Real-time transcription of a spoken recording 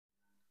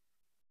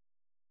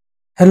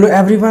Hello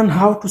everyone,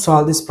 how to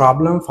solve this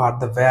problem for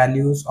the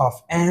values of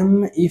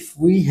m if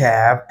we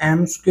have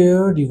m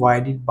square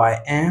divided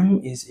by m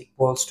is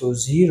equals to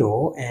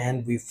 0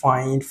 and we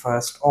find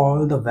first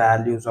all the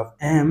values of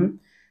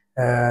m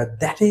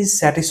that is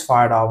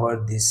satisfied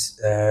over this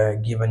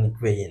given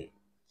equation.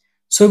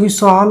 So we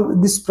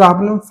solve this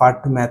problem for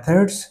two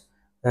methods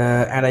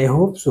and I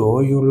hope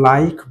so you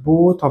like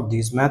both of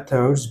these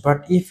methods,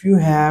 but if you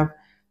have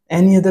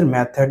any other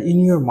method in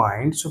your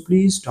mind, so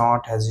please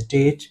don't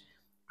hesitate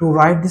to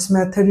write this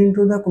method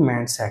into the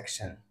comment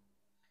section.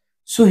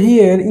 So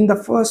here in the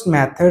first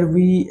method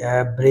we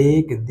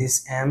break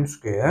this m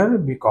square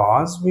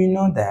because we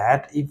know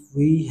that if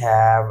we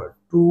have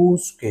 2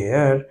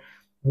 square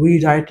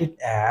we write it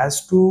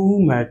as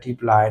 2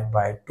 multiplied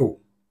by 2.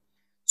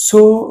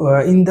 So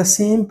in the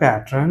same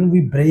pattern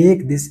we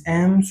break this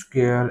m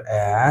square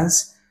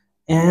as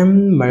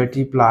m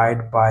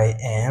multiplied by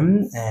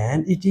m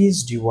and it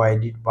is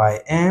divided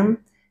by m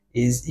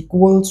is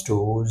equals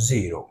to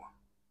 0.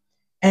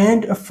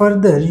 And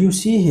further you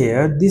see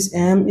here this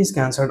m is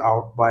cancelled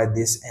out by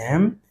this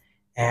m,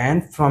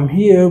 and from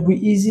here we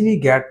easily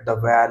get the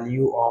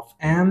value of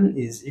m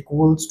is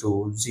equals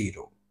to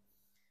 0.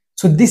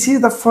 So this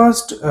is the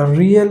first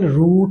real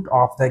root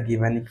of the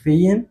given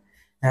equation,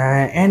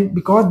 and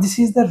because this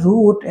is the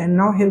root, and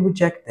now here we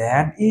check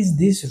that is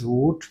this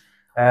root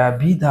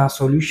be the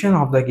solution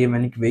of the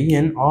given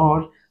equation,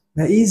 or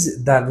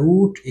is the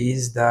root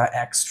is the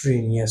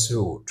extraneous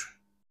root.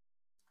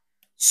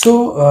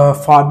 So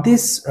for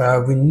this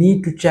we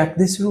need to check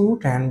this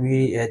root, and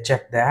we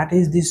check that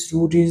is this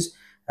root is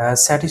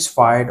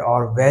satisfied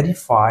or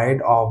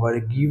verified our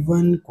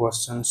given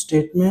question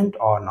statement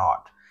or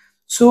not.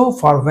 So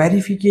for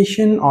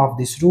verification of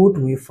this root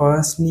we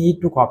first need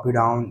to copy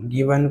down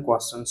given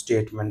question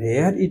statement.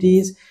 Here it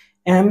is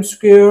m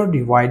square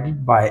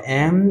divided by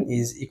m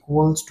is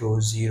equals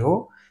to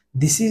 0.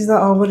 This is the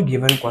our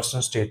given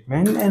question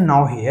statement, and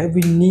now here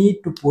we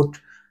need to put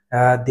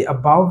the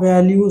above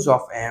values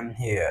of m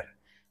here.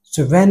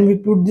 So when we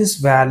put this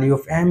value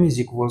of m is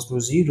equals to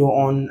 0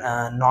 on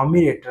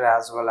numerator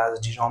as well as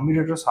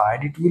denominator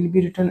side, it will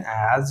be written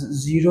as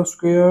 0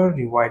 square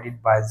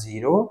divided by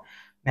 0,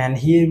 and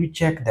here we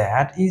check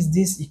that is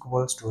this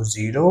equals to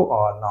 0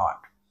 or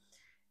not.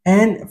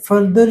 And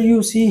further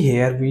you see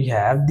here we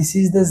have this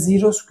is the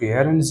 0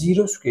 square, and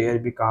 0 square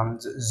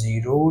becomes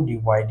 0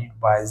 divided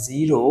by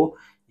 0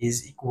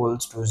 is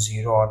equals to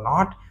 0 or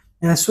not.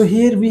 So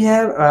here we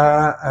have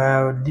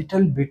a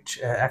little bit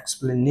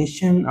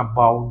explanation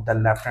about the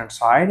left hand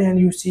side, and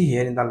you see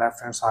here in the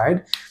left hand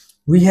side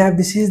we have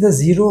this is the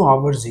 0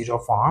 over 0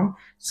 form.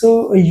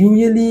 So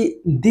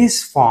usually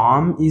this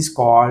form is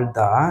called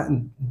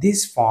the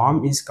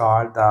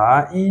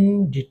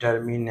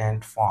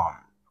indeterminate form.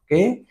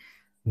 Okay,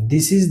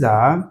 this is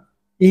the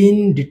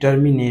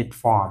indeterminate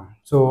form.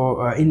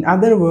 So in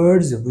other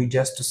words we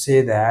just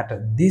say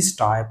that this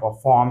type of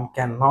form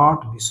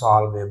cannot be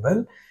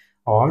solvable,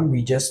 or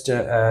we just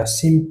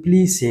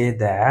simply say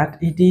that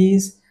it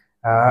is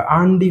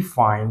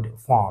undefined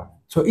form.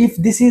 So if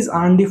this is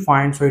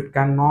undefined, so it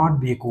cannot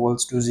be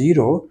equals to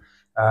 0.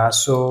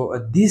 So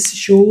this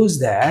shows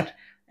that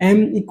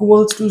m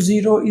equals to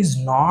 0 is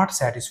not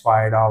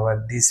satisfied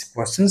over this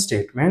question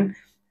statement.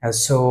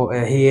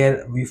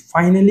 Here we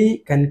finally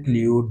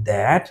conclude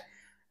that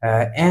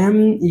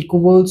m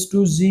equals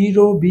to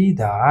 0 be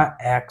the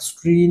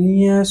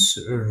extraneous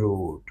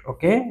root.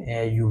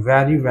 Okay, you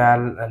very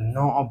well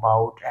know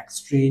about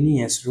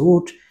extraneous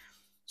root.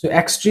 So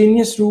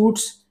extraneous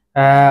roots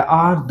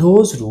are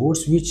those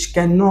roots which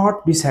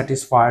cannot be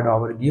satisfied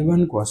over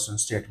given question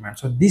statement.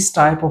 So this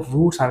type of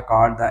roots are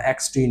called the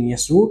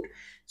extraneous root.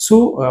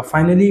 So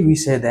finally we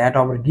say that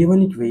our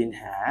given equation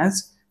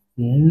has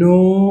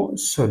no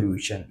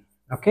solution.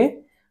 Okay,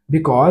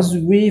 because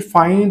we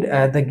find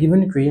the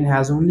given equation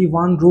has only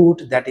one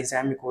root, that is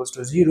m equals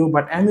to 0,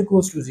 but m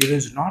equals to 0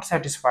 is not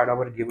satisfied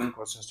our given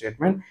question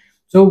statement.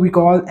 So we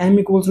call m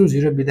equals to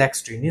 0 be the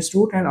extraneous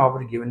root, and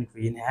our given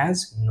equation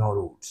has no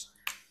roots.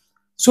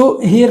 So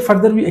here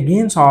further we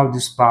again solve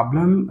this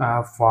problem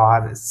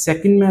for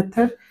second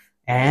method,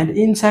 and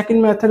in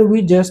second method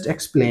we just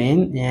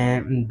explain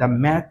the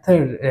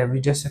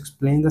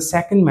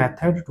second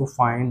method to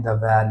find the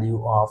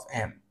value of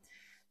m.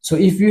 So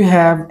if you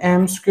have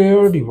m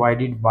square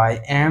divided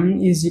by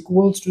m is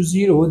equals to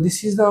 0,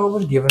 this is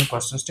our given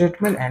question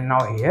statement, and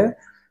now here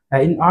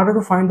in order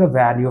to find the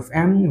value of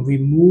m we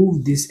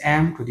move this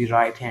m to the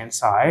right hand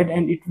side,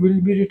 and it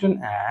will be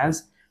written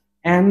as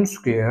m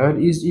square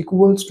is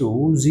equals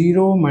to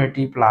 0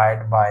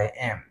 multiplied by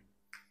m.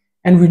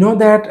 And we know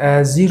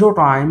that 0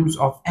 times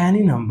of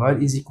any number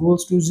is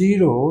equals to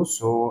 0.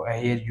 So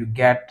here you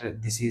get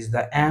this is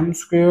the m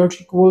squared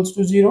equals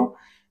to 0,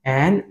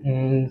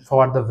 and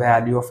for the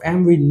value of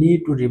m we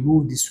need to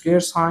remove the square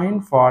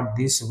sign. For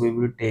this we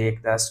will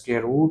take the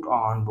square root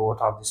on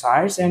both of the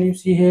sides, and you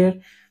see here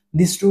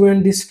this 2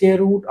 and this square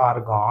root are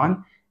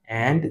gone,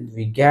 and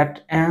we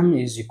get m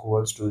is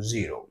equals to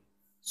 0.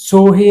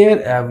 So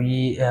here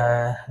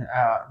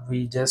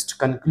we just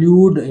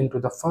conclude into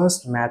the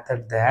first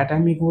method that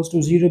m equals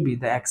to 0 be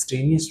the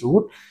extraneous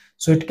root,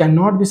 so it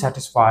cannot be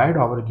satisfied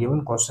our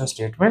given question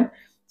statement.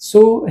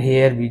 So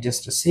here we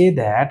just say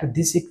that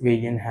this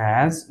equation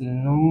has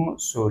no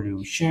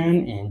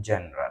solution in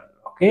general.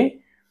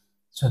 Okay,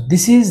 so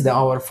this is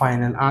our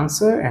final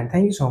answer, and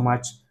thank you so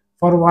much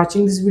for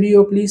watching this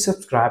video. Please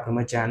subscribe to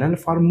my channel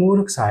for more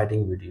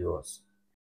exciting videos.